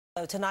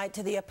Tonight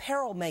to the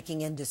apparel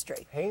making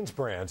industry.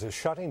 Hanesbrands is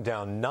shutting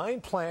down 9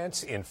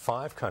 plants in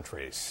 5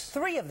 countries.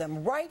 3 of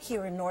them right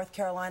here in North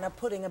Carolina,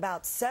 putting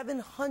about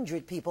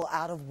 700 people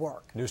out of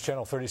work. News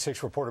Channel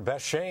 36 reporter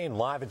Beth Shane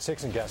live at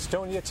 6 in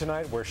Gastonia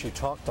tonight, where she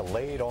talked to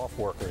laid off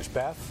workers.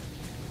 Beth?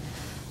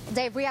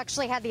 Dave, we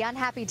actually had the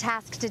unhappy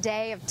task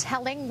today of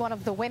telling one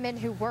of the women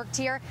who worked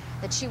here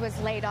that she was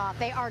laid off.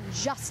 They are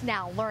just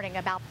now learning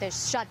about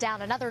this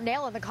shutdown. Another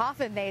nail in the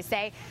coffin, they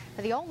say,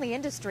 for the only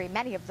industry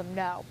many of them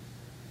know.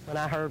 What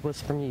I heard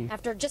was from you.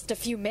 After just a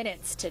few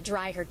minutes to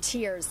dry her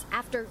tears,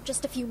 after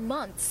just a few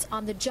months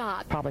on the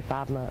job. Probably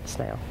 5 months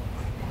now.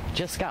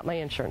 Just got my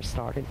insurance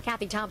started.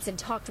 Kathy Thompson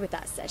talked with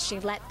us as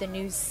she let the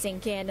news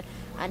sink in.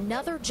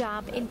 Another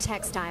job in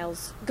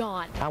textiles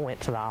gone. I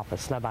went to the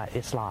office.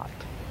 It's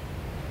locked.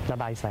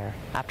 Nobody's there.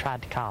 I've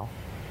tried to call.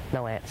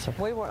 No answer.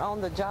 We were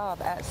on the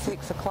job at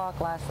 6 o'clock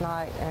last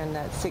night, and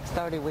at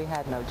 6:30 we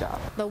had no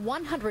job. The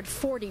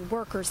 140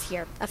 workers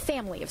here, a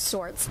family of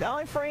sorts. The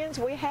only friends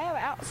we have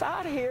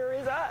outside here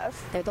is us.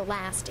 They're the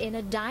last in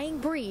a dying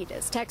breed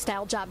as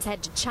textile jobs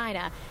head to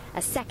China.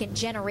 A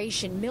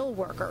second-generation mill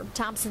worker,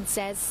 Thompson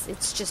says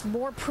it's just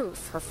more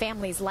proof her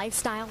family's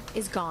lifestyle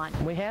is gone.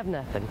 We have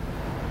nothing.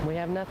 We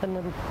have nothing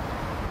to...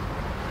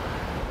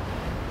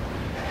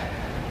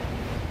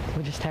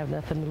 We just have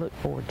nothing to look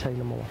forward to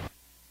no more.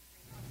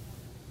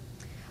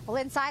 Well,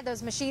 inside,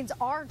 those machines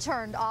are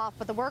turned off,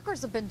 but the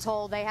workers have been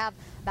told they have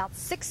about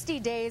 60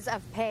 days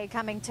of pay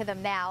coming to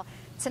them now.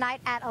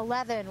 Tonight at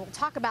 11, we'll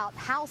talk about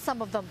how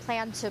some of them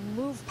plan to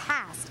move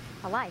past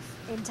a life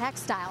in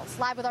textiles.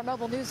 Live with our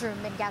mobile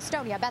newsroom in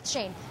Gastonia, Beth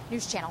Shane,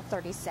 News Channel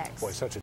 36. Boy, such a